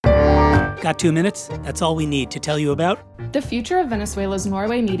Got 2 minutes? That's all we need to tell you about the future of Venezuela's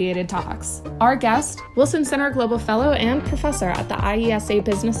Norway-mediated talks. Our guest, Wilson Center Global Fellow and Professor at the IESA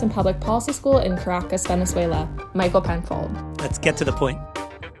Business and Public Policy School in Caracas, Venezuela, Michael Penfold. Let's get to the point.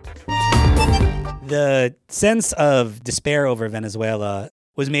 The sense of despair over Venezuela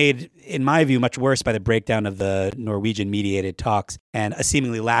was made, in my view, much worse by the breakdown of the Norwegian-mediated talks and a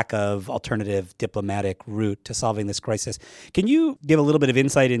seemingly lack of alternative diplomatic route to solving this crisis. Can you give a little bit of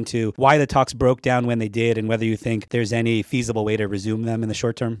insight into why the talks broke down when they did and whether you think there's any feasible way to resume them in the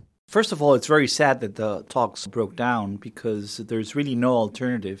short term? First of all, it's very sad that the talks broke down because there's really no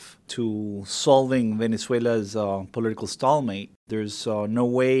alternative to solving Venezuela's political stalemate. There's no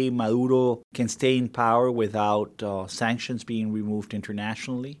way Maduro can stay in power without sanctions being removed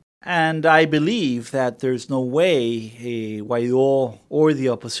internationally. And I believe that there's no way Guaidó or the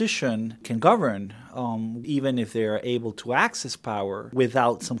opposition can govern, even if they're able to access power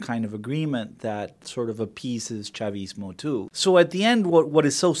without some kind of agreement that sort of appeases Chavismo too. So at the end, what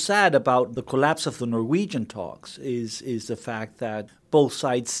is so sad about the collapse of the Norwegian talks is the fact that both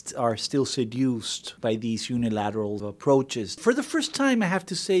sides are still seduced by these unilateral approaches. For the first time, I have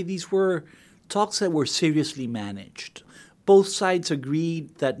to say, these were talks that were seriously managed. Both sides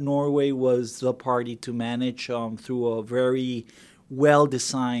agreed that Norway was the party to manage through a very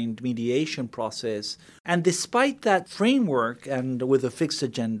well-designed mediation process. And despite that framework and with a fixed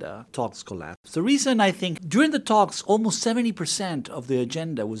agenda, talks collapsed. The reason I think during the talks, almost 70% of the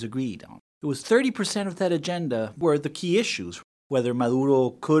agenda was agreed on. It was 30% of that agenda were the key issues. Whether Maduro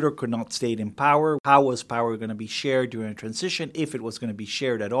could or could not stay in power, how was power going to be shared during a transition, if it was going to be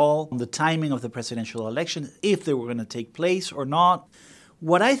shared at all, the timing of the presidential election, if they were going to take place or not.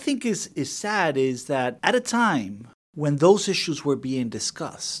 What I think is sad is that at a time when those issues were being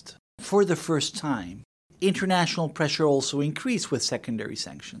discussed, for the first time, international pressure also increased with secondary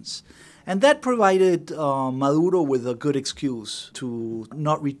sanctions. And that provided Maduro with a good excuse to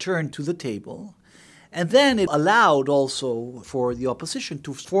not return to the table. And then it allowed also for the opposition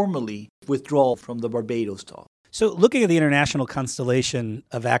to formally withdraw from the Barbados talk. So looking at the international constellation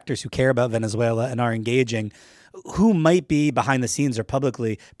of actors who care about Venezuela and are engaging, who might be behind the scenes or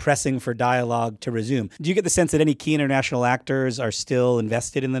publicly pressing for dialogue to resume? Do you get the sense that any key international actors are still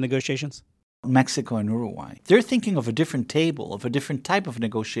invested in the negotiations? Mexico and Uruguay. They're thinking of a different table, of a different type of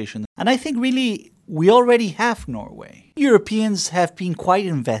negotiation. And I think really we already have Norway. Europeans have been quite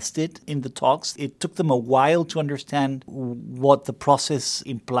invested in the talks. It took them a while to understand what the process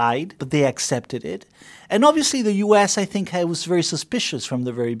implied, but they accepted it. And obviously the U.S., I think, was very suspicious from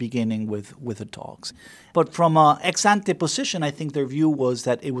the very beginning with the talks. But from an ex-ante position, I think their view was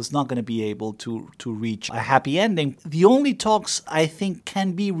that it was not going to be able to reach a happy ending. The only talks I think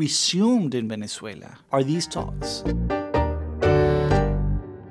can be resumed in Venezuela are these talks.